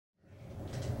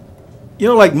You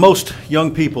know, like most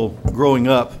young people growing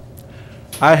up,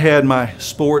 I had my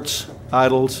sports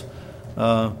idols.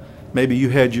 Maybe you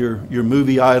had your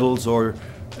movie idols or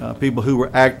people who were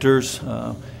actors.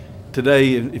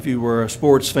 Today, if you were a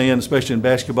sports fan, especially in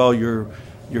basketball, your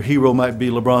hero might be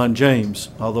LeBron James.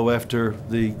 Although after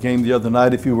the game the other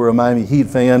night, if you were a Miami Heat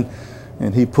fan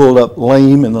and he pulled up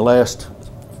lame in the last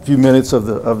few minutes of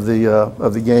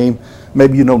the game,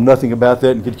 maybe you know nothing about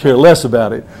that and could care less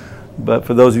about it. But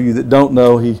for those of you that don't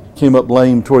know, he came up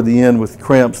lame toward the end with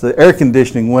cramps. The air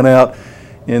conditioning went out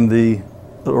in the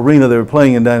arena they were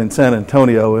playing in down in San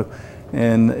Antonio.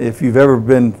 And if you've ever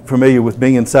been familiar with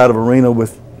being inside of an arena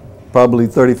with probably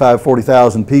 35,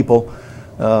 40,000 people,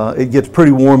 it gets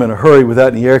pretty warm in a hurry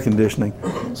without any air conditioning.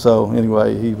 So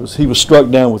anyway, he was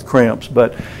struck down with cramps.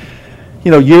 But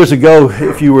you know, years ago,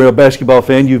 if you were a basketball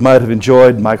fan, you might have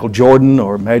enjoyed Michael Jordan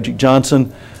or Magic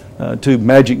Johnson. Two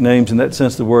magic names in that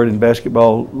sense of the word in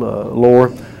basketball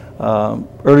lore.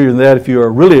 Earlier than that, if you're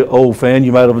a really old fan,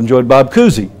 you might have enjoyed Bob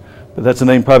Cousy, but that's a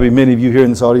name probably many of you here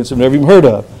in this audience have never even heard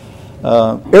of.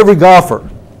 Every golfer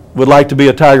would like to be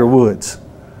a Tiger Woods.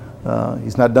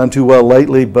 He's not done too well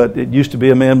lately, but it used to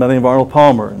be a man by the name of Arnold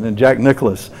Palmer, and then Jack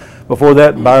Nicklaus. Before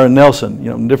that, Byron Nelson,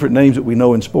 you know, different names that we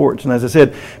know in sports. And as I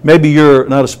said, maybe you're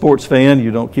not a sports fan,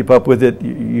 you don't keep up with it,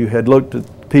 you had looked at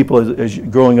people as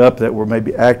growing up that were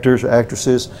maybe actors or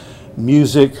actresses,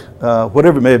 music,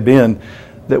 whatever it may have been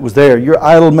that was there. Your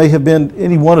idol may have been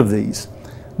any one of these,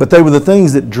 but they were the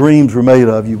things that dreams were made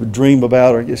of. You would dream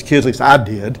about, or as kids, at least I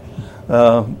did,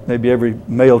 maybe every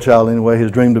male child anyway has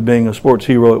dreamed of being a sports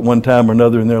hero at one time or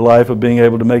another in their life, of being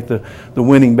able to make the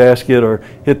winning basket or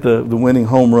hit the winning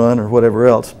home run or whatever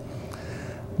else.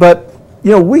 But,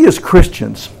 you know, we as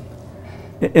Christians,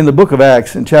 in the book of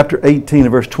Acts, in chapter 18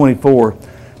 and verse 24,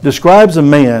 describes a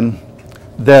man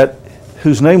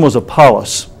whose name was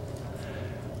Apollos,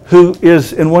 who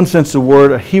is, in one sense of the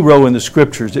word, a hero in the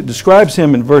Scriptures. It describes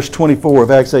him in verse 24 of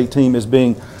Acts 18 as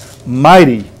being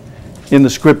mighty in the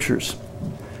Scriptures.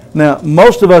 Now,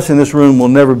 most of us in this room will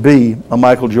never be a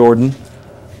Michael Jordan,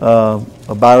 a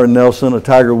Byron Nelson, a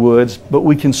Tiger Woods, but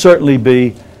we can certainly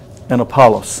be an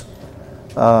Apollos.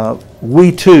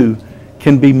 We too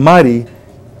can be mighty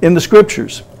in the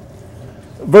Scriptures.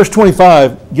 Verse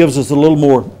 25 gives us a little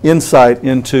more insight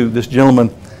into this gentleman,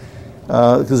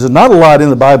 because there's not a lot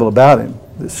in the Bible about him.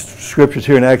 The Scriptures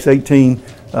here in Acts 18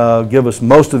 give us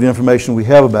most of the information we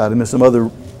have about him. There's some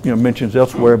other mentions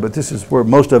elsewhere, but this is where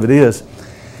most of it is.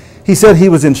 He said he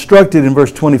was instructed in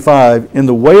verse 25 in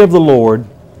the way of the Lord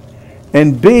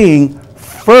and being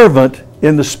fervent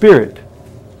in the Spirit.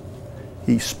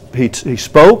 He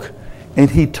spoke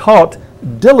and he taught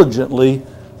diligently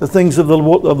the things of the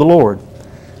Lord.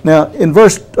 Now, in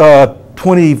verse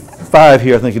 25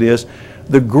 here, I think it is,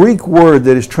 the Greek word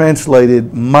that is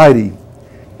translated mighty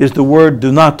is the word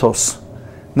dunatos.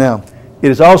 Now, it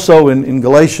is also in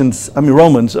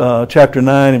Romans chapter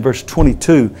 9 and verse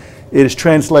 22, it is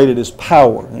translated as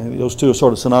power. And those two are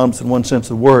sort of synonymous in one sense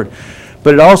of the word.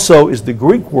 But it also is the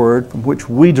Greek word from which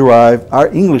we derive our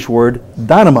English word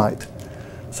dynamite.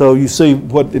 So you see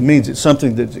what it means. It's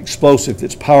something that's explosive,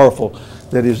 that's powerful,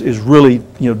 that is really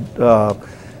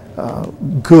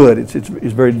good.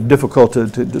 It's very difficult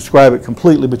to describe it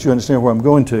completely, but you understand where I'm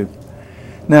going to.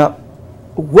 Now,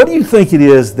 what do you think it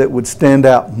is that would stand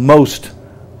out most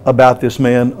about this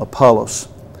man, Apollos?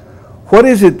 What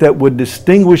is it that would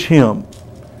distinguish him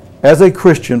as a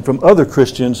Christian from other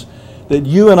Christians that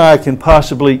you and I can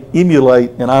possibly emulate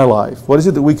in our life? What is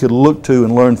it that we could look to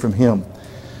and learn from him?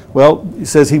 Well, he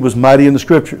says he was mighty in the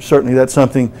Scriptures. Certainly that's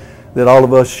something that all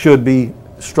of us should be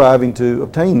striving to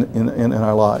obtain in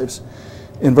our lives.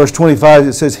 In verse 25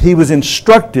 it says he was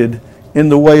instructed in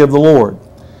the way of the Lord.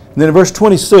 And then in verse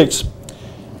 26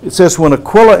 it says when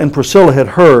Aquila and Priscilla had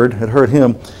heard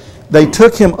him, they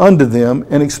took him unto them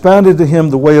and expounded to him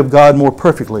the way of God more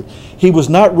perfectly. He was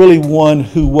not really one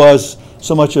who was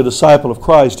so much a disciple of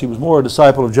Christ. He was more a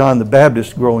disciple of John the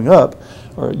Baptist growing up,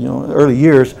 or early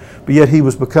years, but yet he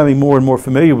was becoming more and more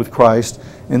familiar with Christ.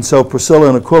 And so Priscilla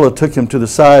and Aquila took him to the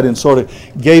side and sort of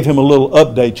gave him a little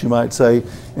update, you might say,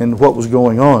 in what was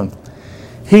going on.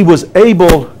 He was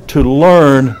able to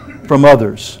learn from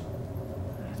others.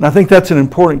 And I think that's an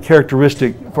important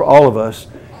characteristic for all of us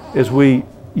as we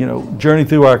journey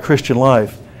through our Christian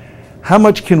life. How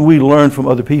much can we learn from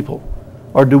other people?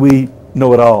 Or do we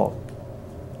know it all?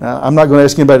 Now, I'm not going to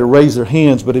ask anybody to raise their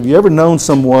hands, but have you ever known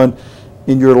someone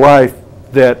in your life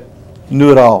that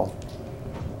knew it all?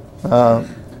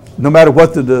 No matter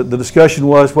what the discussion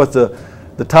was, what the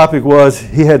topic was,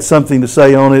 he had something to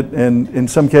say on it, and in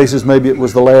some cases maybe it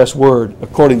was the last word,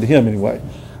 according to him anyway.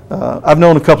 I've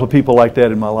known a couple of people like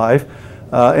that in my life.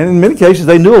 And in many cases,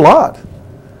 they knew a lot.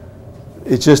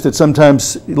 It's just that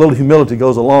sometimes a little humility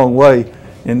goes a long way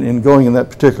in going in that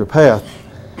particular path.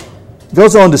 It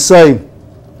goes on to say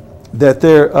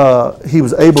that he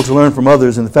was able to learn from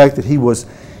others, and the fact that he was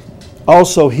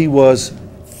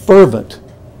fervent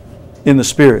in the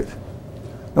Spirit.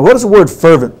 Now, what does the word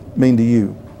fervent mean to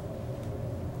you?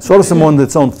 Sort of someone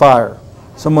that's on fire,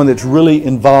 someone that's really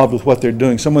involved with what they're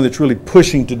doing, someone that's really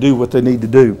pushing to do what they need to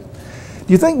do. Do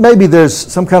you think maybe there's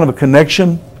some kind of a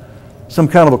connection, some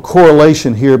kind of a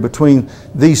correlation here between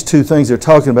these two things they're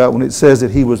talking about when it says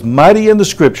that he was mighty in the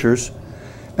Scriptures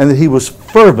and that he was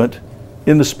fervent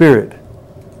in the Spirit?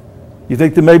 You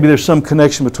think that maybe there's some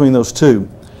connection between those two?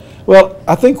 Well,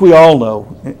 I think we all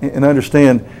know and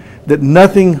understand that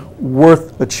nothing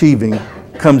worth achieving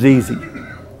comes easy.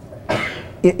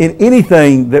 In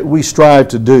anything that we strive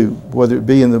to do, whether it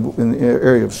be in the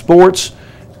area of sports,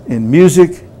 in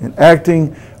music, in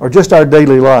acting, or just our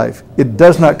daily life, it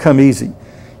does not come easy.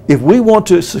 If we want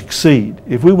to succeed,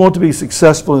 if we want to be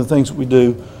successful in the things that we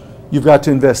do, you've got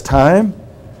to invest time,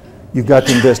 you've got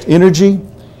to invest energy,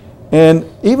 and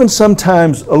even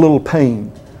sometimes a little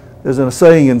pain. There's a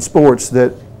saying in sports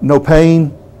that no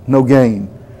pain, no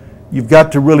gain. You've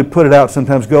got to really put it out,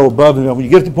 sometimes go above and beyond. When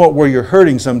you get to the point where you're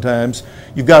hurting sometimes,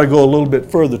 you've got to go a little bit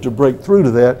further to break through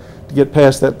to that, to get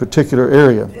past that particular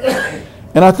area.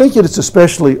 And I think it's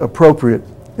especially appropriate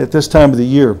at this time of the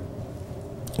year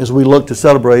as we look to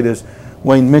celebrate, as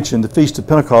Wayne mentioned, the Feast of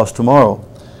Pentecost tomorrow,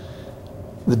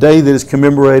 the day that is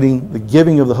commemorating the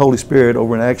giving of the Holy Spirit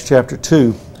over in Acts chapter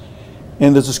 2.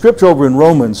 And there's a scripture over in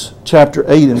Romans chapter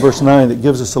 8 and verse 9 that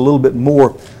gives us a little bit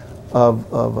more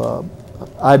of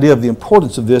idea of the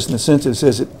importance of this, in the sense that it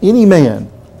says, if any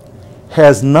man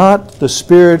has not the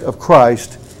Spirit of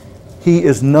Christ, he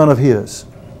is none of his.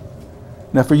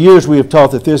 Now, for years we have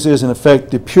taught that this is, in effect,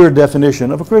 the pure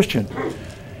definition of a Christian.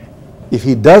 If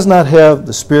he does not have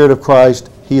the Spirit of Christ,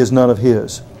 he is none of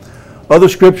his. Other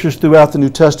scriptures throughout the New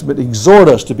Testament exhort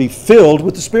us to be filled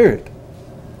with the Spirit.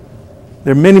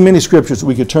 There are many, many scriptures that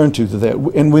we could turn to that.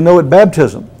 And we know at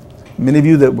baptism, many of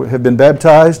you that have been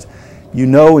baptized, you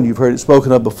know, and you've heard it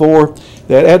spoken of before,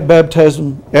 that at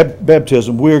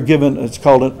baptism we're given, it's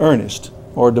called an earnest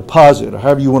or a deposit, or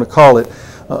however you want to call it,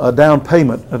 a down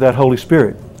payment of that Holy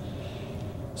Spirit.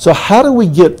 So how do we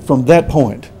get from that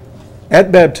point?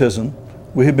 At baptism,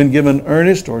 we have been given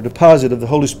earnest or a deposit of the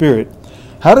Holy Spirit.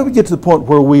 How do we get to the point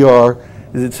where we are,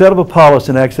 as it said of Apollos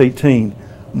in Acts 18,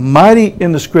 mighty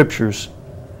in the Scriptures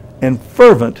and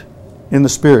fervent in the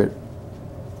Spirit?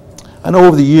 I know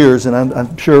over the years, and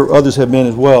I'm sure others have been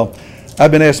as well, I've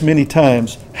been asked many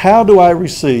times, how do I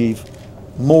receive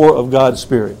more of God's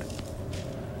Spirit?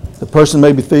 The person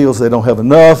maybe feels they don't have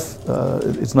enough,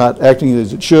 it's not acting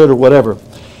as it should, or whatever.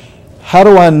 How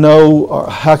do I know, or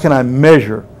how can I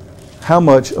measure how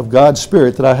much of God's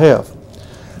Spirit that I have?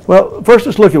 Well, first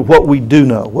let's look at what we do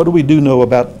know. What do we do know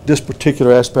about this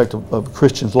particular aspect of a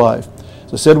Christian's life?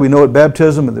 As I said, we know at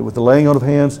baptism and with the laying on of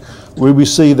hands, we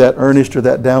receive that earnest or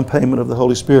that down payment of the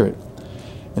Holy Spirit.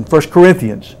 In 1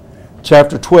 Corinthians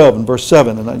chapter 12 and verse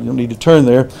 7, and you don't need to turn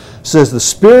there, says, the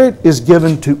Spirit is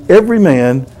given to every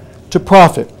man to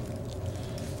profit.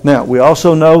 Now, we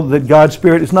also know that God's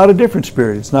Spirit is not a different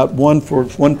Spirit. It's not one for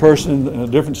one person and a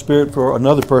different Spirit for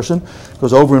another person.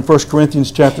 Because over in 1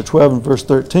 Corinthians chapter 12 and verse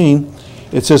 13,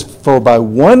 it says, for by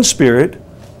one Spirit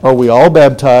are we all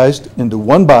baptized into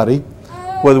one body,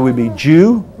 whether we be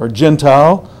Jew or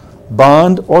Gentile,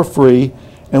 bond or free,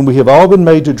 and we have all been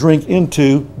made to drink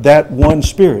into that one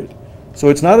Spirit. So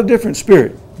it's not a different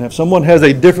Spirit. Now, if someone has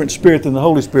a different Spirit than the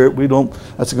Holy Spirit,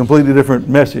 that's a completely different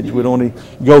message. We don't need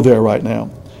to go there right now.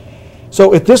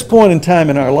 So at this point in time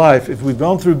in our life, if we've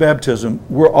gone through baptism,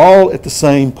 we're all at the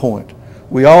same point.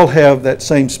 We all have that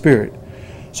same Spirit.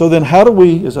 So then how do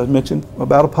we, as I mentioned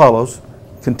about Apollos,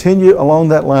 continue along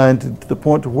that line to the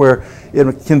point to where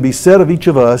it can be said of each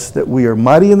of us that we are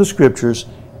mighty in the Scriptures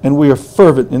and we are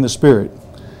fervent in the Spirit?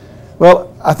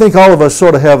 Well, I think all of us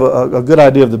sort of have a good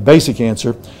idea of the basic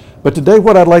answer, but today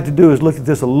what I'd like to do is look at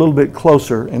this a little bit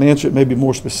closer and answer it maybe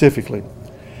more specifically.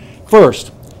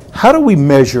 First, how do we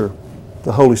measure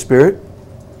the Holy Spirit?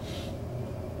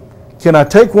 Can I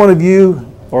take one of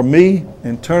you or me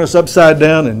and turn us upside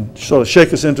down and sort of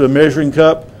shake us into a measuring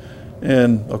cup,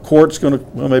 and a quart's going to,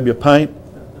 well, maybe a pint,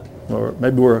 or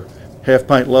maybe we're a half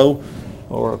pint low,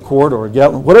 or a quart or a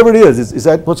gallon, whatever it is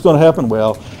that what's going to happen?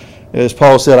 Well, as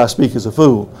Paul said, I speak as a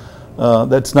fool.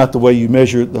 That's not the way you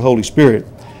measure the Holy Spirit.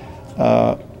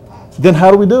 Then how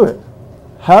do we do it?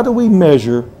 How do we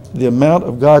measure the amount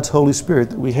of God's Holy Spirit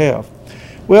that we have?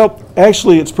 Well,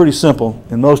 actually, it's pretty simple,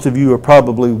 and most of you are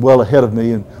probably well ahead of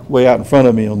me and way out in front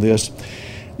of me on this.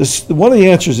 One of the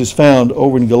answers is found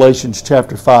over in Galatians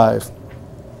chapter 5.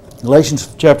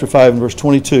 Galatians chapter 5 and verse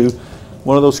 22,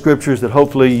 one of those scriptures that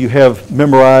hopefully you have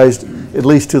memorized, at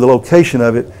least to the location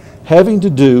of it, having to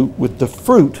do with the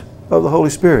fruit of the Holy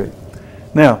Spirit.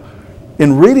 Now,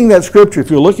 in reading that scripture, if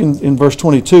you're looking in verse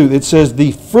 22, it says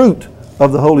the fruit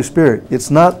of the Holy Spirit.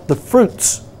 It's not the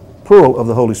fruits, plural, of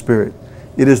the Holy Spirit.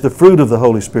 It is the fruit of the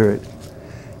Holy Spirit.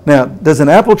 Now, does an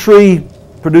apple tree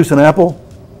produce an apple?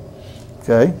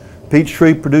 Okay. Peach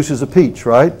tree produces a peach,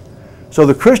 right? So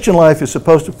the Christian life is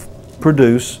supposed to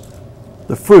produce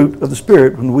the fruit of the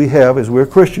Spirit when we have, as we're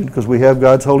Christian, because we have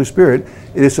God's Holy Spirit,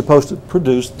 it is supposed to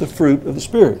produce the fruit of the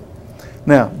Spirit.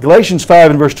 Now, Galatians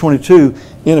 5 and verse 22,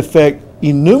 in effect,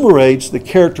 enumerates the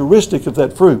characteristic of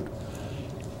that fruit.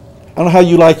 I don't know how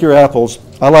you like your apples.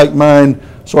 I like mine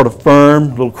sort of firm, a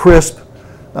little crisp,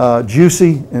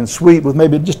 juicy and sweet with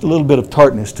maybe just a little bit of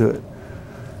tartness to it.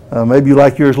 Maybe you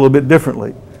like yours a little bit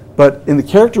differently. But in the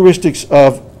characteristics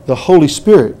of the Holy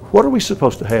Spirit, what are we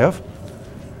supposed to have?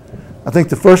 I think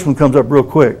the first one comes up real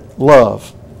quick.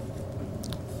 Love.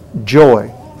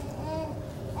 Joy.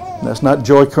 That's not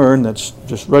Joy Kern, that's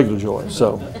just regular joy.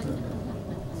 So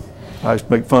I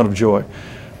make fun of Joy.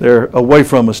 They're away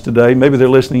from us today. Maybe they're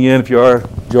listening in. If you are,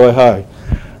 Joy, hi.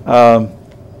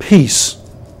 Peace.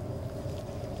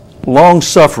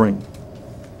 Long-suffering.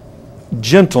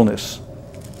 Gentleness.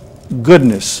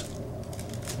 Goodness.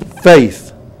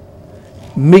 Faith.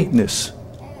 Meekness.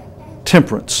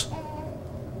 Temperance.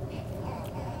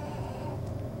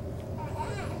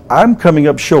 I'm coming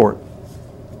up short.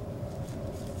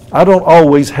 I don't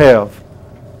always have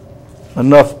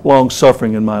enough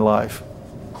long-suffering in my life.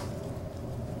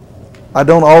 I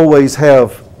don't always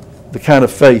have the kind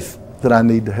of faith that I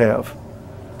need to have.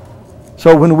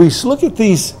 So when we look at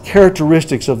these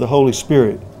characteristics of the Holy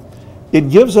Spirit, it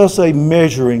gives us a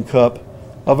measuring cup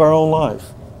of our own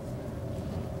life.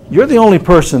 You're the only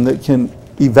person that can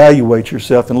evaluate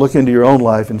yourself and look into your own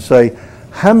life and say,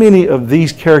 how many of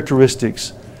these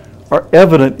characteristics are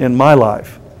evident in my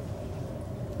life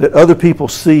that other people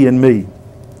see in me?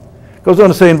 It goes on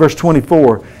to say in verse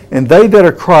 24, and they that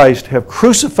are Christ have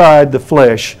crucified the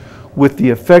flesh with the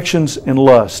affections and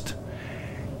lust.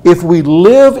 If we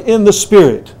live in the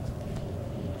Spirit,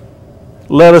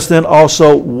 let us then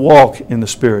also walk in the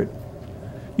Spirit.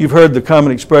 You've heard the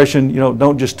common expression,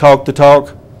 don't just talk the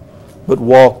talk, but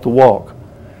walk the walk.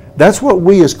 That's what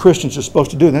we as Christians are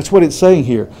supposed to do. And that's what it's saying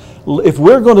here. If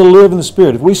we're going to live in the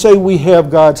Spirit, if we say we have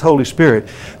God's Holy Spirit,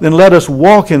 then let us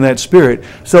walk in that Spirit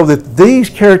so that these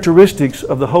characteristics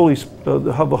of the Holy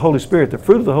Spirit, the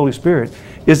fruit of the Holy Spirit,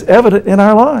 is evident in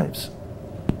our lives.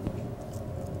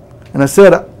 And I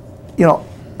said, I don't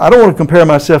want to compare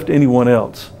myself to anyone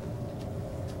else.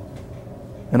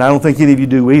 And I don't think any of you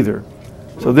do either.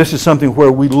 So this is something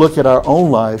where we look at our own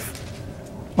life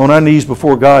on our knees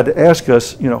before God to ask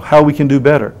us, how we can do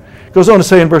better. It goes on to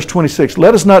say in verse 26,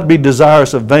 let us not be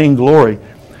desirous of vainglory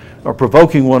or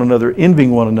provoking one another,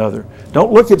 envying one another.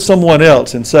 Don't look at someone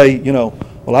else and say,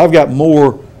 well, I've got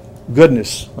more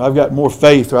goodness, I've got more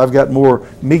faith, or I've got more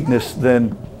meekness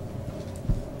than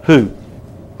who?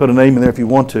 Put a name in there if you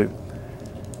want to.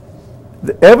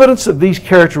 The evidence of these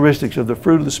characteristics of the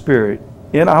fruit of the Spirit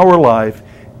in our life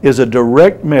is a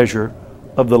direct measure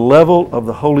of the level of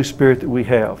the Holy Spirit that we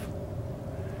have.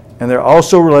 And they're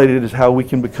also related as how we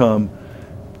can become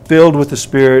filled with the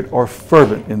Spirit or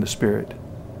fervent in the Spirit.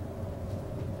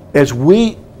 As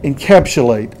we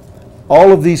encapsulate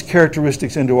all of these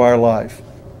characteristics into our life,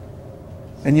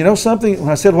 and something, when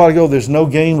I said a while ago, there's no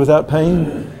gain without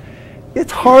pain,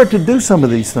 it's hard to do some of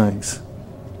these things.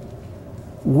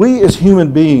 We as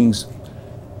human beings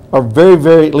are very,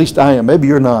 very, at least I am, maybe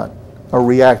you're not, are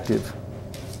reactive.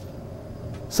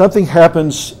 Something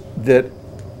happens that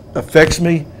affects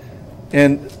me,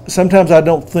 and sometimes I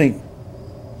don't think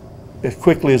as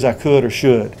quickly as I could or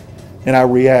should, and I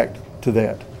react to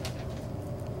that.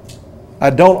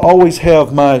 I don't always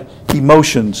have my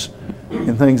emotions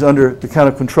and things under the kind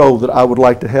of control that I would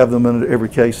like to have them under every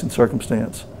case and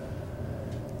circumstance.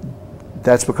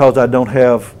 That's because I don't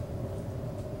have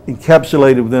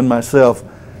encapsulated within myself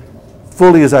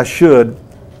fully as I should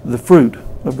the fruit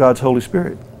of God's Holy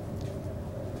Spirit.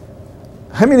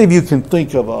 How many of you can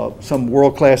think of some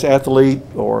world-class athlete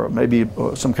or maybe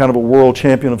some kind of a world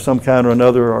champion of some kind or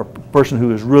another, or a person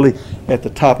who is really at the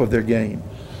top of their game?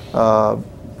 How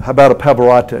about a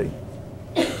Pavarotti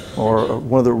or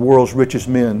one of the world's richest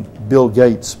men, Bill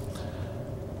Gates?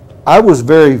 I was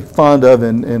very fond of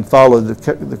and followed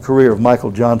the career of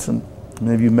Michael Johnson.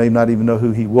 Many of you may not even know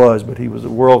who he was, but he was a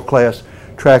world-class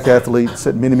track athlete,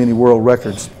 set many, many world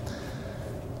records.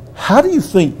 How do you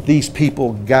think these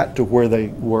people got to where they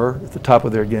were at the top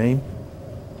of their game?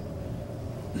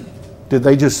 Did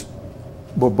they just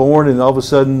were born and all of a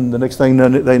sudden the next thing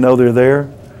they know they're there?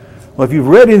 Well, if you've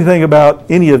read anything about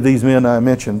any of these men I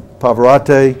mentioned,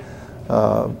 Pavarotti,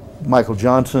 Michael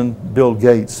Johnson, Bill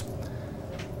Gates,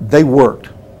 they worked.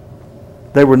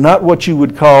 They were not what you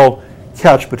would call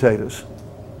couch potatoes.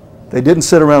 They didn't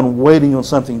sit around waiting on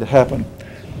something to happen.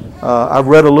 I've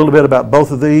read a little bit about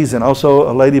both of these, and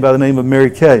also a lady by the name of Mary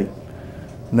Kay.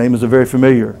 The name is very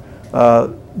familiar.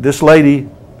 This lady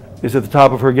is at the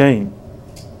top of her game.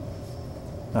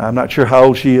 I'm not sure how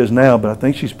old she is now, but I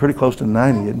think she's pretty close to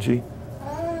 90, isn't she?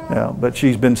 Yeah, but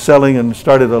she's been selling and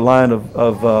started a line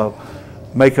of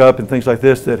makeup and things like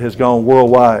this that has gone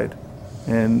worldwide.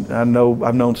 And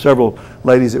I've known several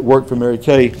ladies that work for Mary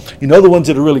Kay. You know the ones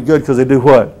that are really good because they do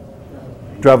what?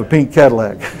 Drive a pink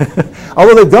Cadillac.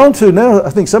 Although they've gone to now, I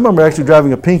think some of them are actually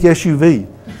driving a pink SUV.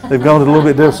 They've gone to a little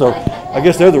bit different, so I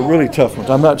guess they're the really tough ones.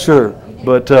 I'm not sure.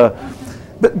 But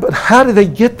how did they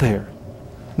get there?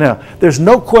 Now, there's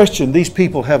no question these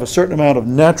people have a certain amount of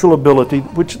natural ability,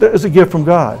 which is a gift from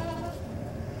God.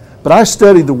 But I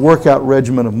studied the workout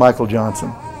regimen of Michael Johnson,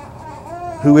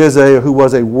 who was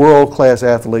a world-class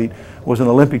athlete, was an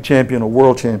Olympic champion, a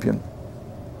world champion.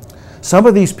 Some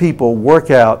of these people work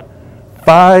out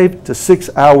 5 to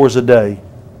 6 hours a day,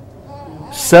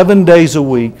 7 days a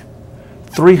week,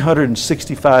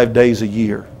 365 days a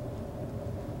year.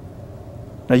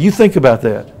 Now you think about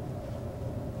that.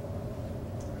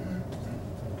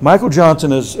 Michael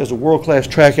Johnson, as a world-class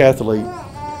track athlete,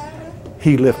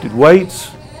 he lifted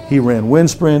weights, he ran wind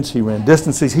sprints, he ran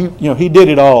distances, he did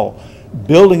it all,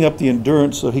 building up the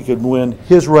endurance so he could win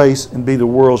his race and be the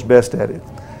world's best at it.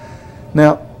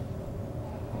 Now,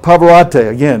 Pavarotti,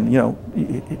 again,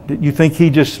 you think he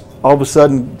just all of a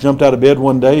sudden jumped out of bed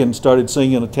one day and started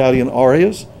singing Italian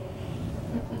arias?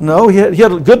 No, he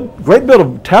had a great bit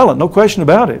of talent, no question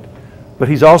about it. But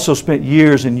he's also spent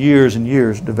years and years and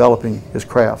years developing his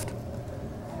craft.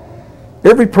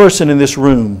 Every person in this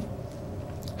room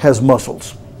has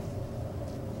muscles.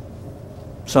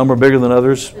 Some are bigger than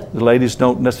others. The ladies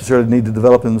don't necessarily need to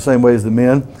develop in the same way as the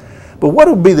men. But what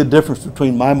would be the difference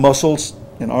between my muscles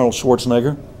and Arnold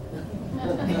Schwarzenegger?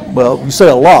 Well, you say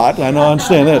a lot. I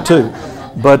understand that too.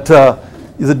 But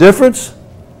the difference,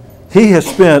 he has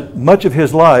spent much of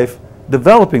his life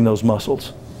developing those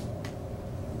muscles.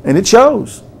 And it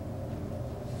shows.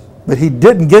 But he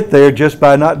didn't get there just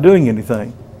by not doing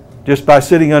anything, just by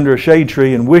sitting under a shade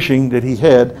tree and wishing that he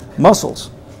had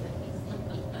muscles.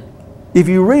 If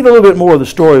you read a little bit more of the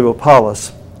story of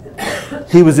Apollos,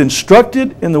 he was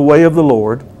instructed in the way of the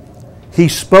Lord. He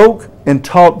spoke and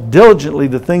taught diligently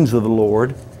the things of the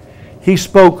Lord. He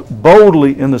spoke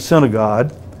boldly in the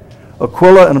synagogue.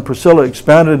 Aquila and Priscilla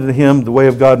expounded to him the way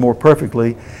of God more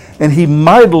perfectly, and he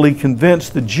mightily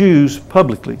convinced the Jews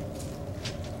publicly.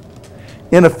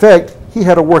 In effect, he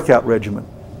had a workout regimen.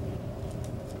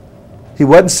 He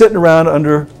wasn't sitting around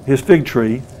under his fig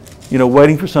tree,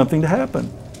 waiting for something to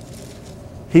happen.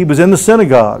 He was in the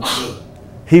synagogues.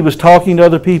 He was talking to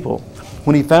other people.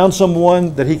 When he found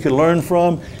someone that he could learn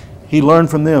from, he learned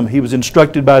from them. He was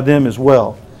instructed by them as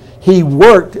well. He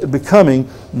worked at becoming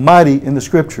mighty in the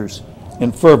Scriptures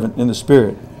and fervent in the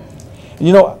Spirit.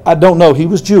 And I don't know, he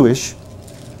was Jewish,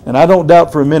 and I don't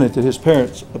doubt for a minute that his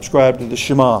parents subscribed to the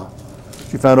Shema.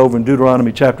 You find over in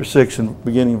Deuteronomy chapter 6 and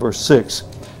beginning verse 6.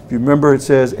 If you remember, it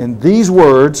says, "And these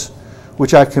words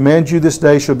which I command you this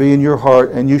day shall be in your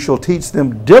heart, and you shall teach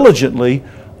them diligently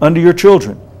unto your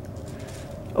children."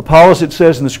 Apollos, it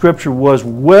says in the Scripture, was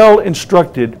well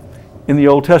instructed in the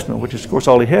Old Testament, which is, of course,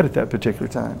 all he had at that particular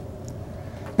time.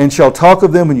 "And shall talk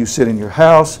of them when you sit in your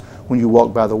house, when you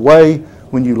walk by the way,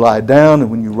 when you lie down, and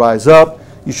when you rise up.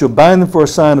 You shall bind them for a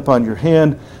sign upon your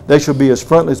hand. They shall be as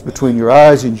frontlets between your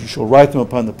eyes, and you shall write them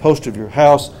upon the post of your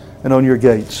house and on your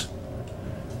gates."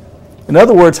 In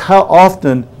other words, how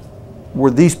often were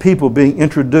these people being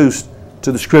introduced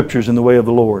to the Scriptures in the way of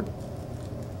the Lord?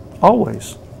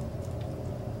 Always.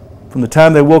 From the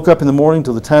time they woke up in the morning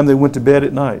till the time they went to bed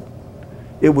at night.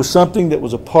 It was something that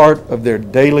was a part of their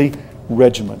daily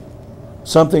regimen.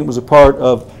 Something that was a part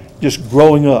of just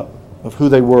growing up, of who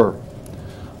they were.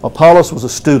 Apollos was a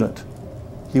student.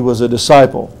 He was a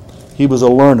disciple. He was a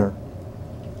learner.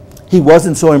 He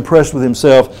wasn't so impressed with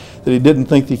himself that he didn't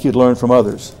think he could learn from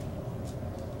others.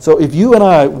 So if you and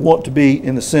I want to be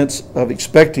in the sense of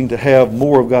expecting to have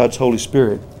more of God's Holy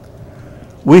Spirit,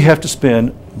 we have to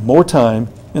spend more time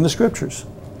in the Scriptures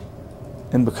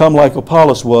and become like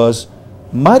Apollos was,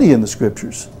 mighty in the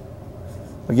Scriptures.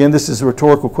 Again, this is a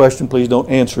rhetorical question. Please don't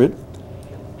answer it.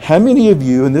 How many of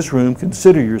you in this room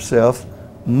consider yourself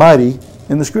mighty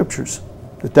in the Scriptures?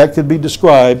 That could be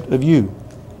described of you.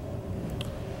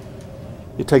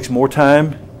 It takes more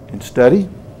time in study,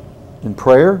 in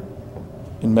prayer,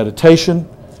 in meditation,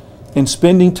 in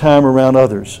spending time around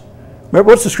others.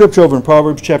 Remember, what's the scripture over in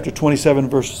Proverbs chapter 27,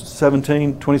 verse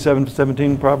 17? 27,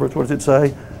 17 Proverbs, what does it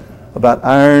say? About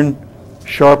iron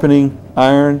sharpening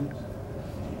iron.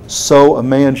 So a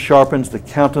man sharpens the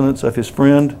countenance of his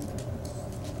friend.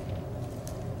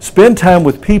 Spend time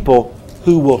with people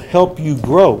who will help you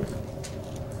grow.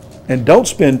 And don't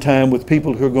spend time with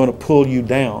people who are going to pull you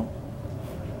down.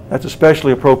 That's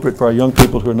especially appropriate for our young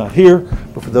people who are not here,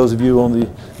 but for those of you on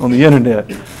the internet.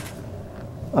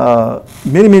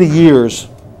 Many, many years,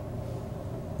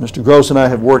 Mr. Gross and I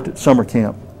have worked at summer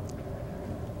camp.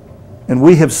 And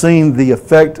we have seen the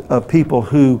effect of people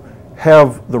who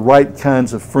have the right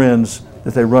kinds of friends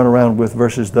that they run around with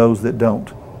versus those that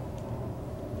don't.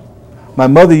 My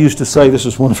mother used to say, this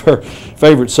is one of her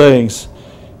favorite sayings,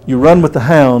 you run with the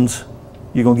hounds,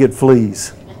 you're going to get fleas.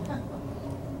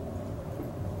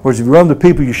 Whereas if you run with the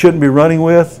people you shouldn't be running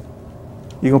with,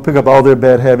 you're going to pick up all their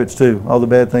bad habits too, all the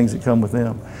bad things that come with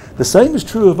them. The same is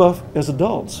true of us as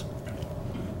adults.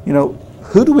 You know,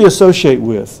 who do we associate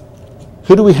with?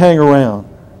 Who do we hang around?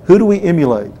 Who do we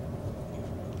emulate?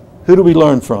 Who do we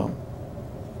learn from?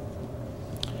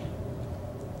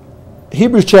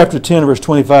 Hebrews chapter 10, verse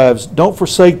 25 is, don't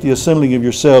forsake the assembling of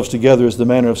yourselves together as the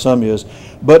manner of some is,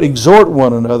 but exhort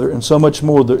one another, and so much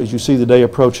more as you see the day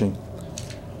approaching.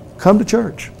 Come to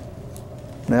church.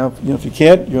 Now, if you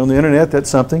can't, you're on the internet, that's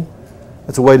something.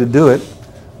 That's a way to do it.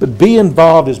 But be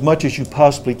involved as much as you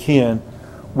possibly can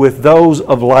with those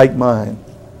of like mind,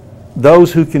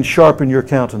 those who can sharpen your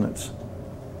countenance.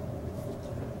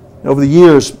 Over the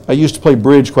years, I used to play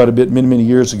bridge quite a bit many, many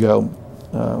years ago.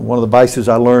 One of the vices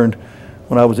I learned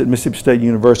when I was at Mississippi State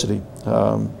University,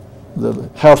 the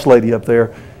house lady up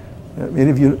there. Any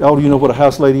of you, all of you know what a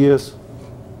house lady is?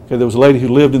 Okay, there was a lady who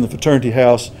lived in the fraternity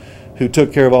house who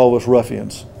took care of all of us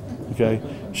ruffians. Okay,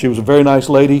 she was a very nice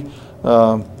lady.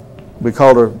 We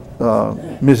called her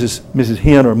Mrs.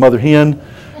 Hen or Mother Hen.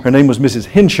 Her name was Mrs.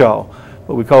 Henshaw,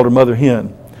 but we called her Mother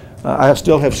Hen. I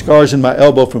still have scars in my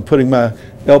elbow from putting my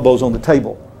elbows on the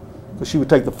table. Because she would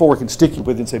take the fork and stick it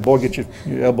with it and say, boy, get your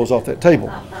elbows off that table.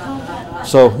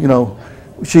 So, you know,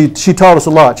 she taught us a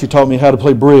lot. She taught me how to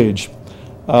play bridge.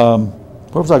 Where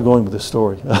was I going with this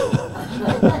story?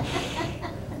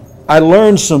 I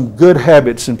learned some good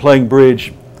habits in playing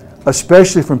bridge,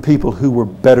 especially from people who were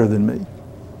better than me.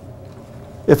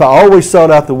 If I always sought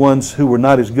out the ones who were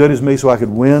not as good as me so I could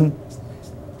win,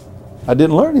 I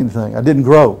didn't learn anything. I didn't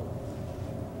grow.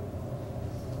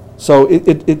 So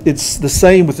it's the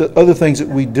same with the other things that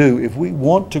we do. If we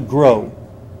want to grow,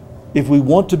 if we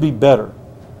want to be better,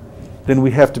 then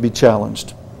we have to be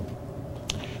challenged.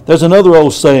 There's another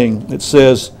old saying that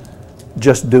says,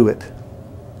 just do it.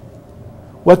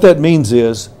 What that means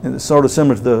is, and it's sort of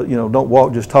similar to the,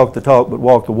 don't just talk the talk, but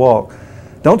walk the walk.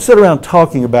 Don't sit around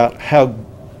talking about how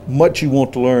much you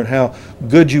want to learn, how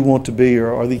good you want to be,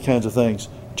 or these kinds of things.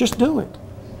 Just do it.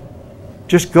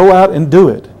 Just go out and do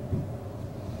it.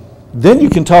 Then you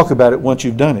can talk about it once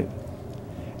you've done it.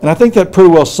 And I think that pretty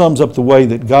well sums up the way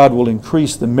that God will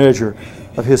increase the measure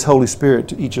of His Holy Spirit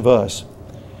to each of us.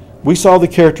 We saw the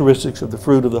characteristics of the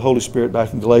fruit of the Holy Spirit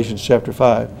back in Galatians chapter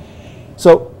 5.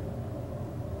 So,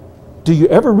 do you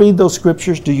ever read those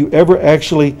scriptures? Do you ever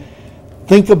actually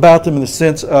think about them in the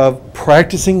sense of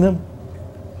practicing them?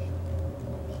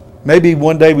 Maybe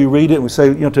one day we read it and we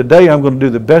say, today I'm going to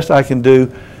do the best I can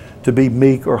do to be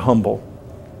meek or humble.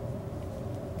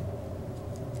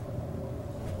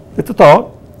 It's a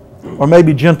thought. Or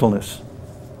maybe gentleness.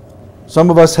 Some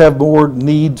of us have more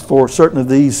need for certain of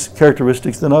these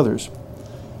characteristics than others.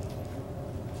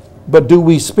 But do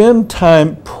we spend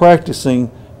time practicing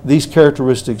these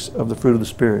characteristics of the fruit of the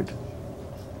Spirit?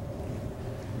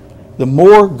 The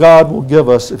more God will give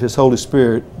us of His Holy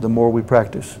Spirit, the more we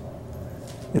practice.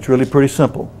 It's really pretty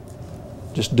simple.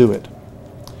 Just do it.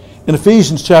 In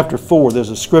Ephesians chapter 4, there's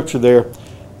a scripture there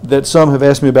that some have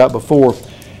asked me about before.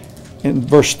 In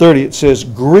verse 30, it says,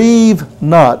 grieve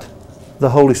not the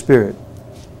Holy Spirit.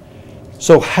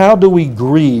 So how do we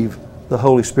grieve the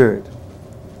Holy Spirit?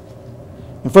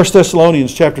 In 1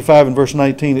 Thessalonians chapter 5 and verse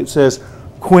 19, it says,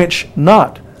 quench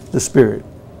not the Spirit.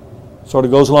 Sort of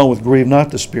goes along with grieve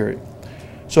not the Spirit.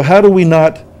 So how do we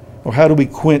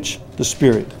quench the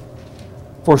Spirit?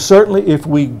 For certainly if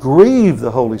we grieve the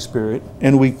Holy Spirit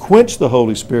and we quench the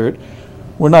Holy Spirit,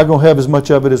 we're not going to have as much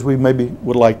of it as we maybe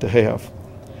would like to have.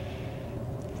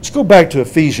 Let's go back to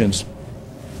Ephesians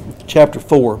chapter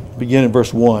 4, beginning in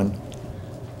verse 1.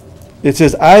 It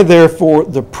says, I therefore,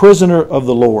 the prisoner of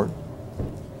the Lord.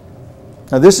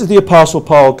 Now this is the Apostle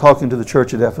Paul talking to the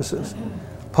church at Ephesus.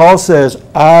 Paul says,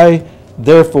 I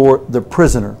therefore, the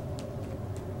prisoner.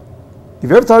 Have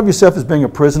you ever thought of yourself as being a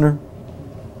prisoner?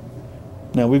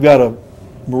 Now we've got a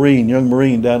young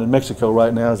Marine down in Mexico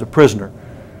right now as a prisoner.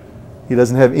 He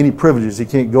doesn't have any privileges. He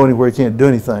can't go anywhere. He can't do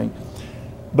anything.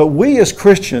 But we as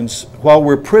Christians, while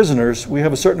we're prisoners, we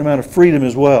have a certain amount of freedom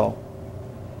as well.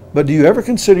 But do you ever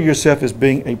consider yourself as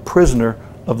being a prisoner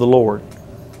of the Lord?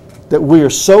 That we are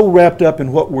so wrapped up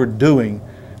in what we're doing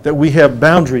that we have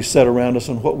boundaries set around us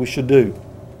on what we should do,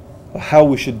 how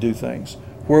we should do things,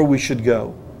 where we should go,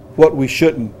 what we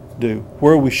shouldn't do,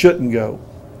 where we shouldn't go.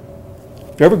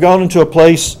 Have you ever gone into a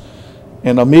place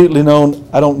and immediately known,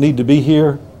 I don't need to be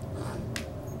here?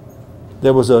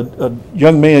 There was a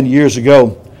young man years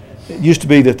ago. It used to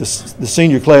be that the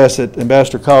senior class at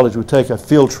Ambassador College would take a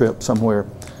field trip somewhere.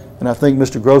 And I think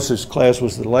Mr. Gross's class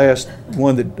was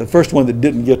the first one that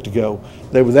didn't get to go.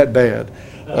 They were that bad.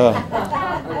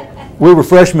 We were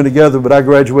freshmen together, but I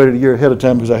graduated a year ahead of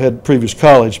time because I had previous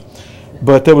college.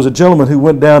 But there was a gentleman who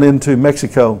went down into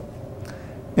Mexico.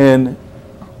 And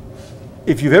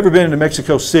if you've ever been into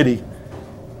Mexico City,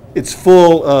 it's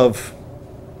full of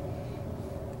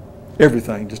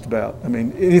everything, just about. I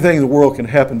mean, anything in the world can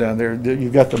happen down there.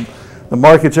 You've got the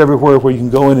markets everywhere where you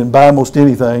can go in and buy almost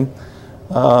anything.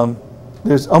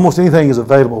 There's almost anything is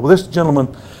available. Well, this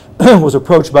gentleman was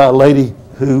approached by a lady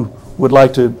who would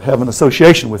like to have an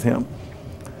association with him.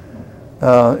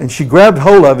 And she grabbed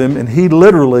hold of him, and he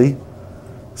literally,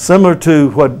 similar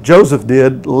to what Joseph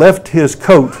did, left his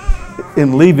coat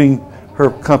in leaving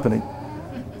her company.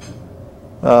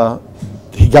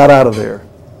 He got out of there.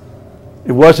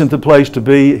 It wasn't the place to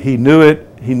be. He knew it.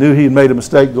 He knew he had made a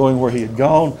mistake going where he had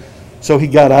gone, so he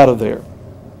got out of there.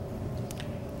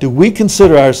 Do we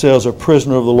consider ourselves a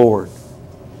prisoner of the Lord?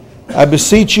 I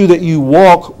beseech you that you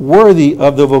walk worthy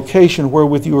of the vocation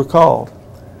wherewith you were called.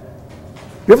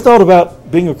 Have you ever thought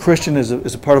about being a Christian as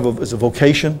a part of as a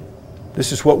vocation?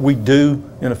 This is what we do,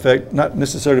 in effect, not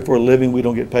necessarily for a living, we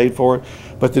don't get paid for it,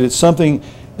 but that it's something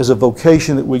as a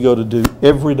vocation that we go to do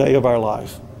every day of our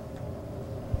life.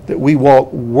 That we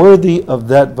walk worthy of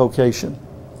that vocation.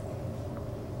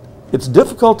 It's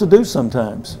difficult to do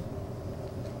sometimes.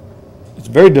 It's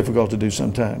very difficult to do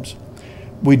sometimes.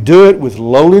 We do it with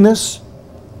lowliness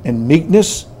and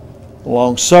meekness,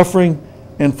 long-suffering,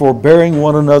 and forbearing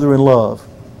one another in love.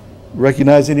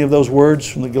 Recognize any of those words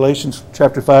from the Galatians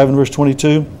chapter 5 and verse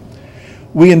 22?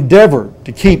 We endeavor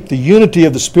to keep the unity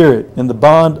of the Spirit in the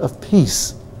bond of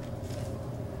peace.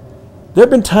 There have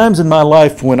been times in my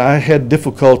life when I had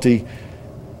difficulty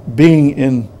being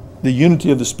in the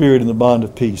unity of the Spirit in the bond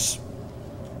of peace.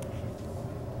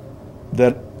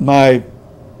 That my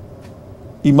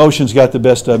emotions got the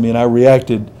best of me and I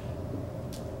reacted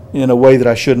in a way that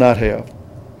I should not have.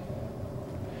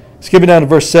 Skipping down to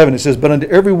verse 7, it says, but unto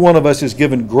every one of us is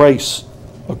given grace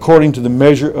according to the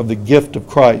measure of the gift of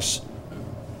Christ.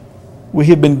 We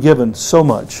have been given so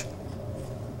much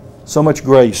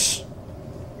grace.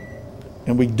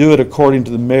 And we do it according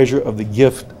to the measure of the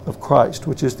gift of Christ,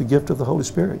 which is the gift of the Holy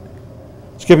Spirit.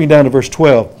 Skipping down to verse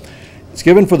 12. It's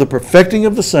given for the perfecting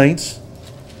of the saints,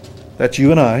 that's you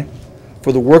and I,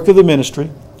 for the work of the ministry,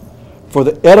 for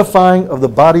the edifying of the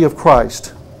body of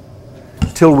Christ,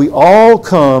 till we all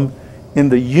come in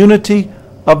the unity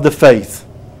of the faith.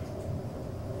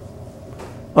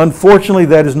 Unfortunately,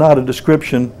 that is not a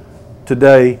description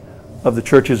today of the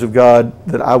churches of God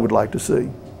that I would like to see.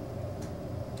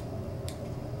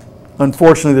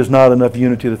 Unfortunately, there's not enough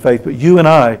unity of the faith, but you and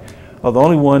I are the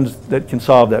only ones that can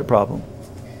solve that problem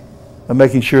of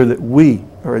making sure that we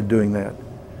are doing that.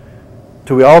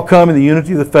 Till we all come in the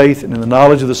unity of the faith and in the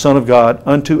knowledge of the Son of God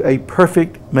unto a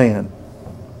perfect man.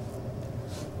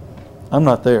 I'm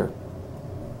not there.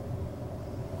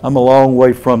 I'm a long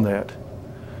way from that.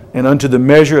 And unto the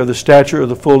measure of the stature of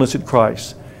the fullness of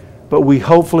Christ. But we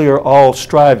hopefully are all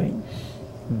striving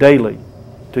daily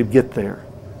to get there.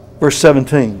 Verse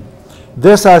 17.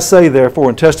 This I say, therefore,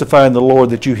 and testify in the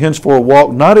Lord, that you henceforth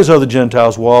walk not as other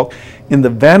Gentiles walk, in the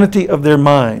vanity of their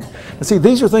mind. And see,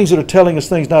 these are things that are telling us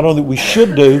things not only that we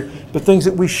should do, but things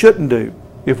that we shouldn't do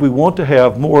if we want to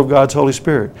have more of God's Holy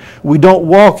Spirit. We don't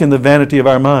walk in the vanity of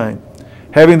our mind,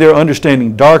 having their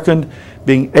understanding darkened,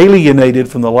 being alienated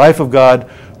from the life of God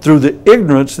through the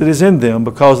ignorance that is in them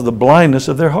because of the blindness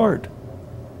of their heart.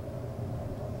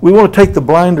 We want to take the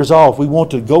blinders off. We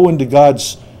want to go into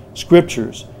God's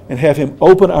Scriptures and have Him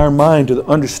open our mind to the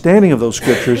understanding of those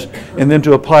Scriptures and then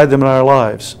to apply them in our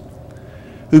lives.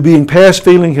 Who being past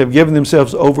feeling have given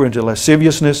themselves over into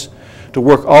lasciviousness, to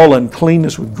work all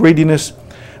uncleanness with greediness.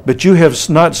 but you have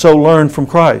not so learned from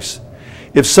Christ.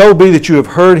 If so be that you have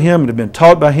heard him and have been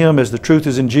taught by him as the truth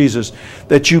is in Jesus,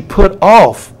 that you put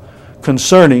off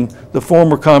concerning the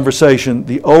former conversation,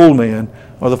 the old man,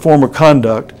 or the former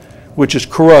conduct, which is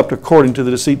corrupt according to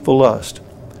the deceitful lust.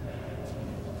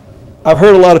 I've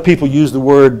heard a lot of people use the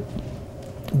word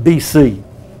BC.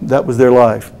 That was their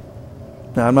life.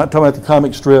 Now, I'm not talking about the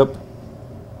comic strip.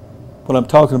 What I'm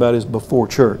talking about is before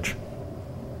church.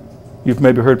 You've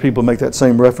maybe heard people make that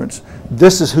same reference.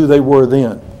 This is who they were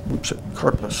then. Oops,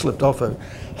 carpet slipped off of it.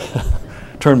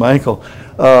 Turned my ankle.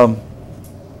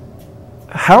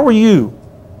 How were you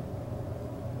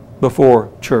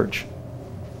before church?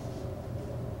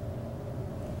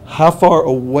 How far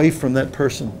away from that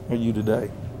person are you today?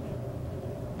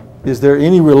 Is there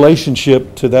any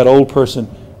relationship to that old person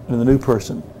and the new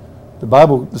person? The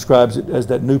Bible describes it as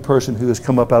that new person who has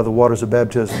come up out of the waters of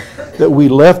baptism. That we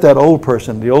left that old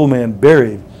person, the old man,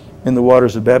 buried in the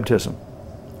waters of baptism.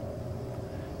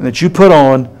 And that you put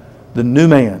on the new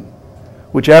man,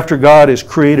 which after God is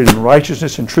created in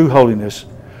righteousness and true holiness.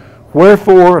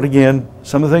 Wherefore, and again,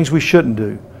 some of the things we shouldn't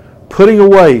do. Putting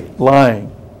away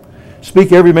lying.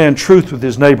 Speak every man truth with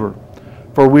his neighbor,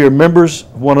 for we are members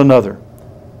of one another.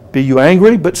 Be you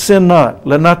angry, but sin not.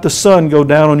 Let not the sun go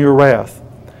down on your wrath.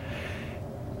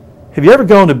 Have you ever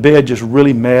gone to bed just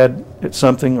really mad at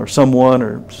something or someone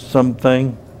or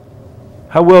something?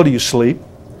 How well do you sleep?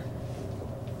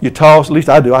 You toss, at least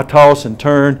I do. I toss and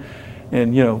turn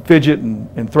and, fidget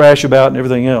and thrash about and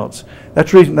everything else.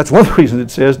 That's one of the reasons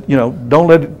it says,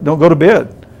 don't go to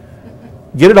bed.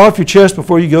 Get it off your chest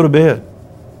before you go to bed.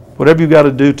 Whatever you've got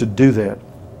to do that.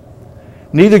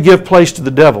 Neither give place to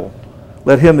the devil.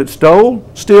 Let him that stole,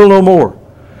 steal no more.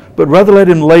 But rather let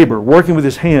him labor, working with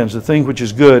his hands the thing which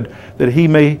is good, that he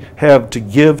may have to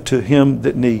give to him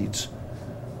that needs.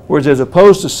 Whereas as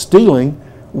opposed to stealing,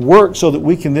 work so that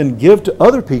we can then give to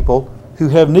other people who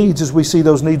have needs as we see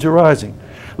those needs arising.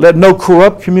 Let no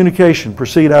corrupt communication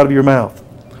proceed out of your mouth.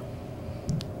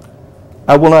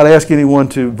 I will not ask anyone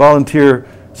to volunteer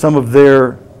some of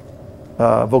their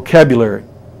vocabulary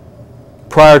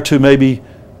prior to maybe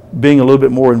being a little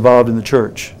bit more involved in the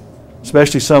church,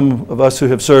 especially some of us who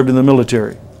have served in the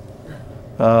military.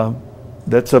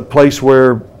 That's a place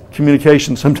where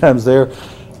communication sometimes there.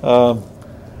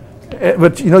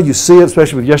 But you see it,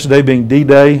 especially with yesterday being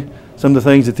D-Day, some of the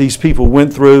things that these people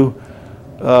went through.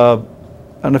 I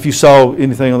don't know if you saw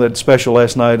anything on that special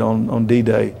last night on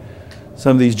D-Day.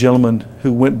 Some of these gentlemen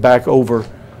who went back over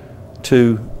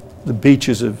to the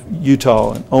beaches of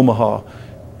Utah and Omaha,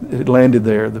 it landed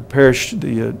there. The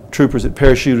troopers that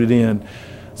parachuted in,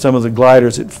 some of the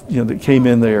gliders that came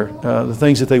in there, the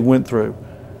things that they went through.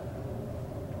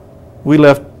 We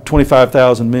left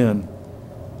 25,000 men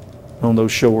on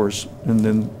those shores, and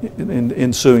then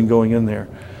ensuing going in there.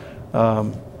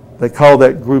 They call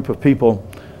that group of people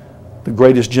the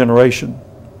greatest generation.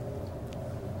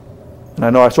 And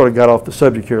I know I sort of got off the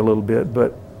subject here a little bit,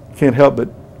 but can't help but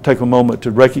take a moment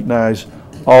to recognize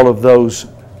all of those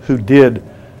who did,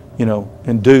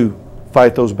 and do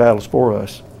fight those battles for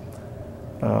us.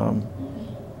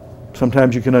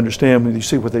 Sometimes you can understand when you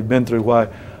see what they've been through, why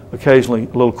occasionally a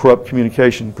little corrupt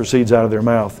communication proceeds out of their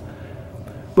mouth.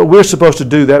 But we're supposed to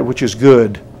do that which is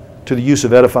good to the use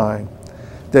of edifying,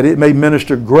 that it may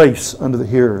minister grace unto the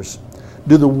hearers.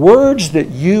 Do the words that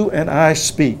you and I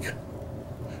speak,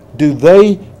 do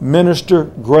they minister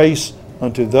grace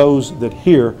unto those that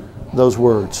hear those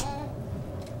words?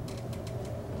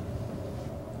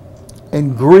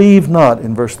 And grieve not,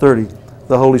 in verse 30,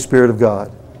 the Holy Spirit of God,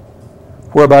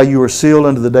 whereby you are sealed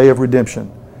unto the day of redemption.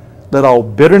 Let all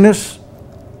bitterness,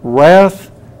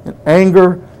 wrath, and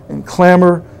anger, and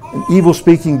clamor, and evil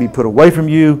speaking be put away from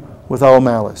you with all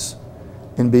malice.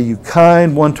 And be you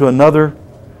kind one to another,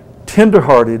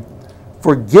 tender-hearted,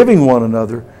 forgiving one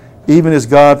another, even as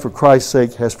God for Christ's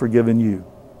sake has forgiven you.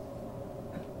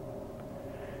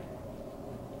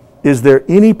 Is there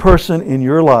any person in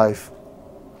your life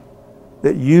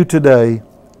that you today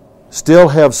still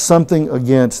have something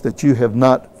against that you have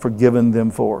not forgiven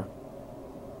them for?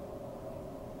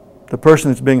 The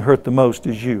person that's being hurt the most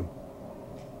is you.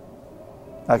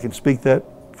 I can speak that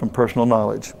from personal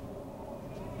knowledge.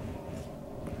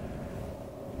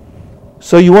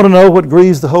 So you want to know what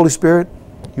grieves the Holy Spirit?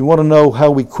 You want to know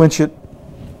how we quench it?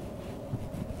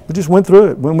 We just went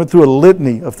through it. We went through a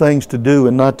litany of things to do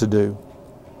and not to do.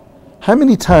 How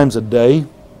many times a day,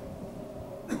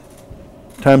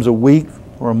 times a week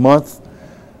or a month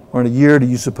or in a year do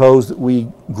you suppose that we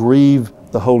grieve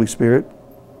the Holy Spirit?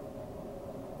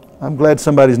 I'm glad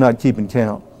somebody's not keeping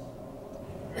count.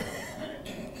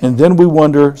 And then we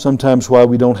wonder sometimes why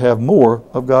we don't have more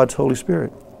of God's Holy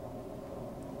Spirit.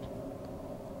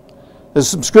 There's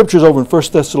some scriptures over in 1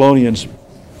 Thessalonians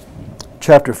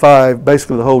chapter 5,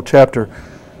 basically the whole chapter,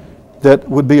 that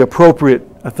would be appropriate,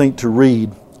 I think, to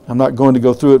read. I'm not going to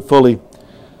go through it fully,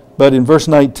 but in verse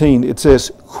 19 it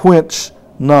says, "Quench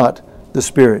not the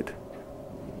Spirit.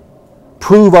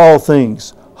 Prove all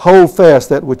things. Hold fast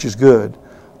that which is good.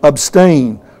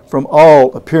 Abstain from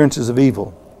all appearances of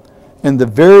evil. And the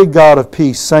very God of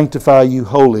peace sanctify you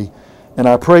wholly. And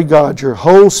I pray God, your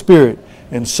whole spirit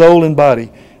and soul and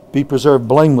body be preserved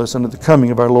blameless unto the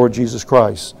coming of our Lord Jesus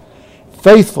Christ.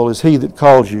 Faithful is he that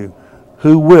calls you,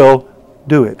 who will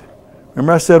do it."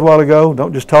 Remember I said a while ago,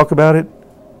 don't just talk about it.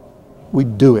 We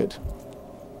do it.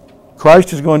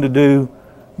 Christ is going to do,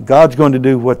 God's going to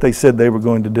do what they said they were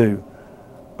going to do.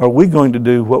 Are we going to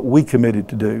do what we committed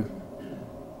to do?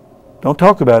 Don't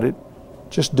talk about it,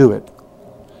 just do it.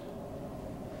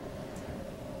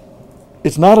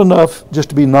 It's not enough just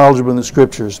to be knowledgeable in the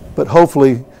Scriptures, but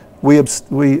hopefully we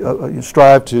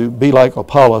strive to be like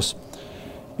Apollos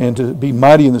and to be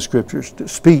mighty in the Scriptures, to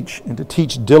speak and to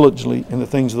teach diligently in the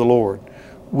things of the Lord.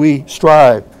 We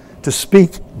strive to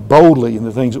speak boldly in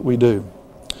the things that we do.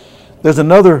 There's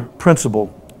another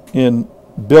principle in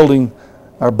building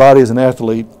our body as an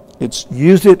athlete. It's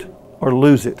use it or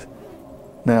lose it.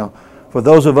 Now, for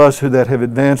those of us that have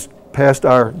advanced past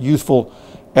our youthful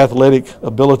athletic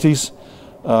abilities,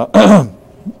 no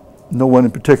one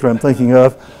in particular I'm thinking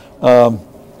of,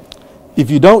 if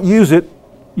you don't use it,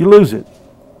 you lose it.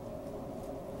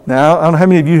 Now, I don't know how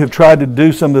many of you have tried to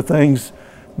do some of the things,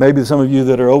 maybe some of you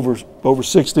that are over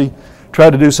 60, tried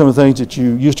to do some of the things that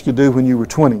you used to do when you were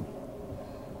 20.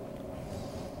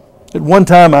 At one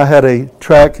time, I had a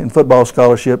track and football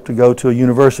scholarship to go to a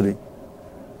university.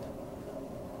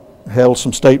 Held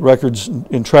some state records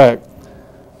in track.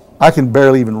 I can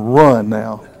barely even run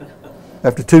now.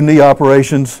 After 2 knee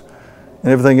operations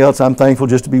and everything else, I'm thankful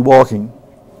just to be walking.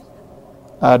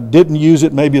 I didn't use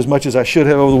it maybe as much as I should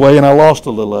have over the way, and I lost a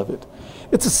little of it.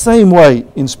 It's the same way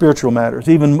in spiritual matters,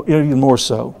 even more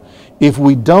so. If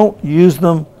we don't use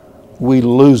them, we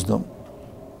lose them.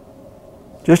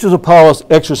 Just as Apollos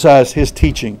exercised his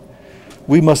teaching,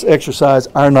 we must exercise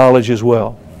our knowledge as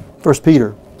well. 1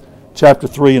 Peter chapter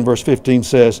 3 and verse 15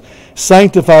 says,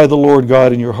 "Sanctify the Lord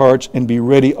God in your hearts, and be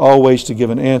ready always to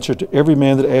give an answer to every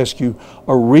man that asks you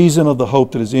a reason of the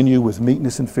hope that is in you with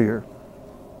meekness and fear."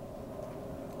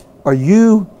 Are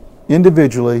you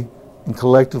individually and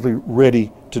collectively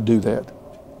ready to do that?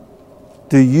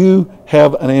 Do you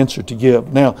have an answer to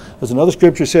give? Now, as another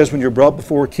scripture says, when you're brought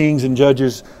before kings and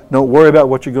judges, don't worry about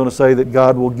what you're going to say, that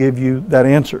God will give you that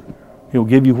answer. He'll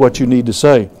give you what you need to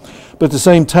say. But at the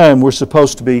same time, we're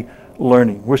supposed to be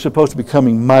learning. We're supposed to be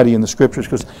becoming mighty in the scriptures,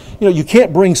 because you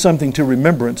can't bring something to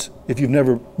remembrance if you've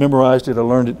never memorized it or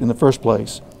learned it in the first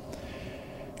place.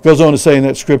 It goes on to say in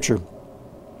that scripture,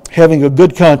 "Having a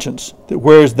good conscience, that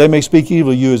whereas they may speak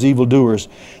evil of you as evildoers,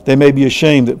 they may be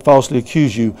ashamed that falsely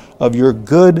accuse you of your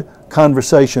good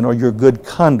conversation or your good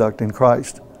conduct in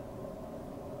Christ."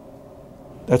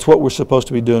 That's what we're supposed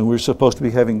to be doing. We're supposed to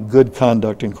be having good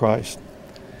conduct in Christ.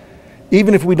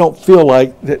 Even if we don't feel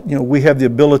like that, we have the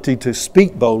ability to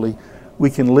speak boldly, we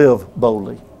can live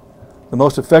boldly. The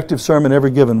most effective sermon ever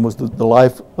given was the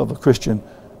life of a Christian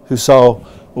who saw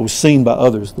or was seen by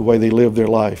others, the way they lived their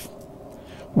life.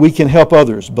 We can help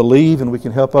others believe, and we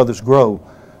can help others grow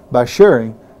by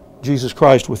sharing Jesus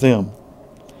Christ with them.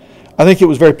 I think it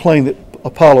was very plain that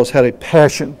Apollos had a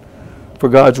passion for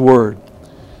God's Word.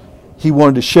 He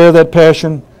wanted to share that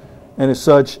passion, and as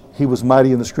such, he was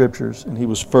mighty in the Scriptures, and he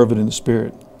was fervent in the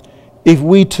Spirit. If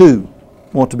we too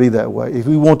want to be that way, if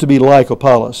we want to be like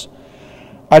Apollos,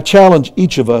 I challenge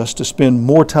each of us to spend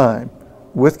more time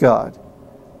with God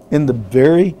in the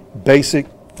very basic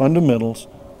fundamentals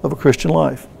of a Christian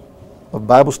life, of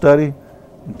Bible study,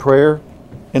 and prayer,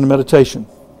 and meditation.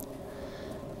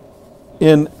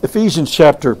 In Ephesians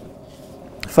chapter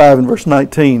 5 and verse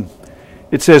 19,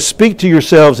 it says, "Speak to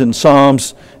yourselves in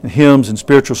psalms and hymns and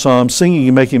spiritual psalms, singing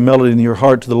and making melody in your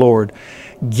heart to the Lord,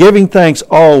 giving thanks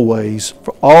always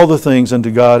for all the things unto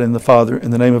God and the Father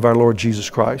in the name of our Lord Jesus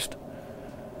Christ."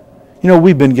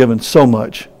 We've been given so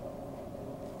much.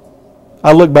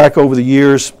 I look back over the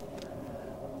years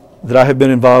that I have been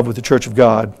involved with the Church of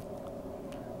God,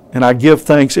 and I give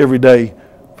thanks every day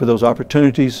for those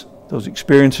opportunities, those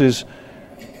experiences,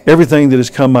 everything that has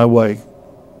come my way.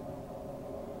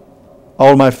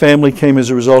 All of my family came as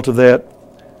a result of that,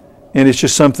 and it's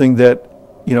just something that,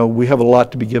 we have a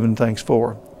lot to be given thanks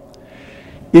for.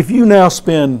 If you now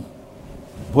spend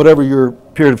whatever your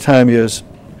period of time is,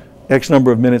 X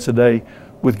number of minutes a day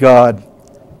with God,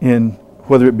 in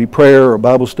whether it be prayer or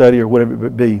Bible study or whatever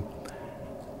it be,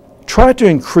 try to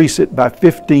increase it by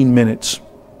 15 minutes.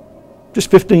 Just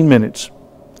 15 minutes.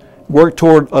 Work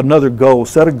toward another goal.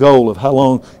 Set a goal of how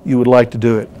long you would like to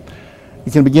do it.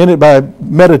 You can begin it by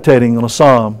meditating on a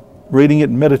psalm, reading it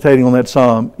and meditating on that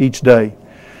psalm each day.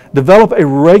 Develop a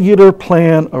regular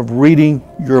plan of reading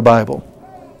your Bible.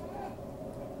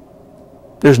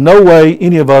 There's no way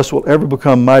any of us will ever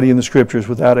become mighty in the Scriptures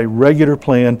without a regular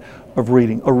plan of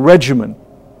reading, a regimen,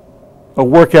 a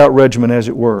workout regimen, as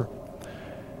it were.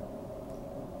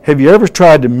 Have you ever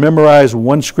tried to memorize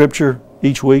one Scripture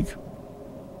each week?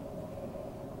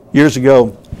 Years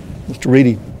ago, Mr.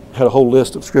 Reedy had a whole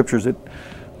list of Scriptures that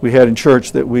we had in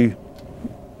church that we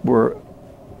were,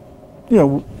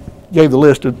 gave the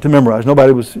list to memorize.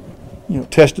 Nobody was,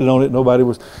 tested on it. Nobody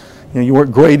was, you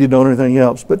weren't graded on anything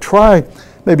else. But try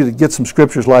maybe to get some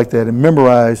Scriptures like that and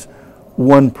memorize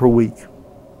one per week.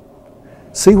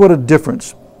 See what a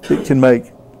difference it can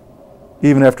make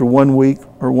even after 1 week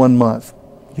or 1 month.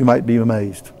 You might be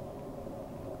amazed.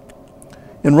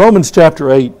 In Romans chapter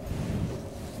 8,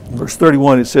 verse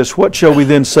 31, it says, "What shall we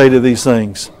then say to these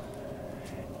things?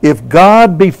 If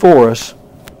God be for us,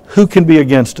 who can be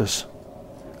against us?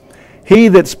 He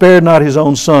that spared not his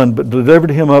own Son, but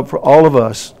delivered him up for all of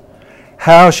us,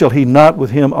 how shall he not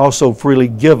with him also freely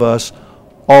give us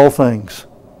all things?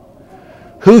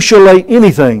 Who shall lay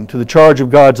anything to the charge of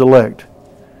God's elect?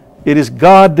 It is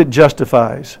God that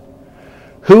justifies.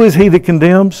 Who is he that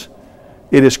condemns?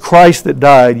 It is Christ that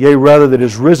died, yea, rather that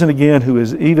is risen again, who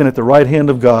is even at the right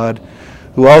hand of God,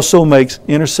 who also makes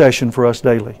intercession for us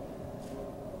daily."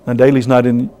 Now, daily's not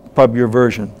in probably your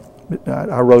version.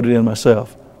 I wrote it in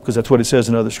myself because that's what it says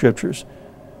in other Scriptures.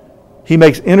 He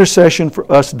makes intercession for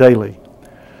us daily.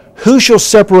 Who shall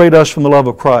separate us from the love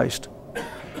of Christ?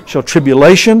 Shall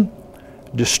tribulation,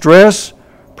 distress,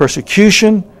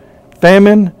 persecution,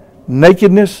 famine,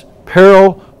 nakedness,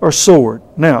 peril, or sword?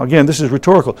 Now, again, this is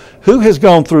rhetorical. Who has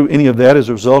gone through any of that as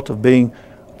a result of being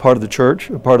part of the church,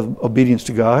 a part of obedience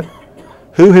to God?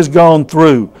 Who has gone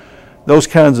through those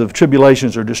kinds of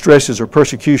tribulations or distresses or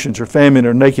persecutions or famine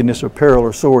or nakedness or peril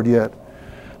or sword yet?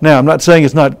 Now, I'm not saying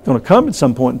it's not going to come at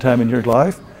some point in time in your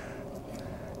life.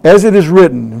 As it is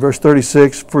written in verse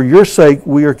 36, "For your sake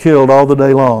we are killed all the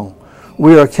day long.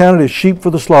 We are accounted as sheep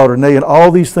for the slaughter. Nay, in all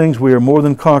these things we are more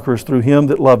than conquerors through him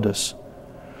that loved us.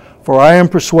 For I am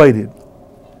persuaded,"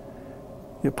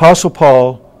 the Apostle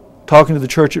Paul talking to the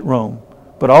church at Rome,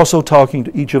 but also talking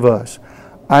to each of us,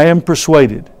 "I am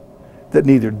persuaded that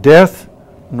neither death,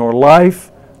 nor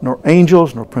life, nor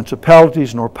angels, nor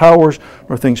principalities, nor powers,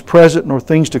 nor things present, nor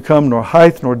things to come, nor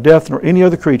height, nor depth, nor any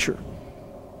other creature,"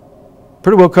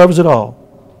 pretty well covers it all,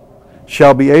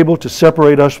 "shall be able to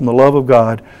separate us from the love of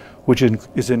God, which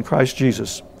is in Christ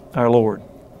Jesus our Lord."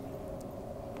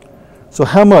 So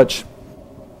how much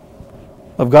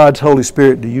of God's Holy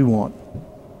Spirit do you want?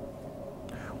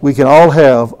 We can all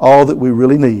have all that we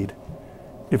really need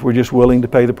if we're just willing to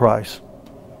pay the price,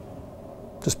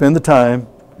 to spend the time,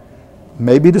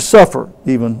 maybe to suffer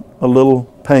even a little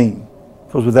pain,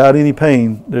 because without any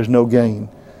pain there's no gain,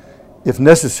 if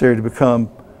necessary, to become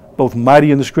both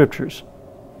mighty in the Scriptures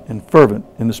and fervent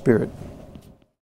in the Spirit.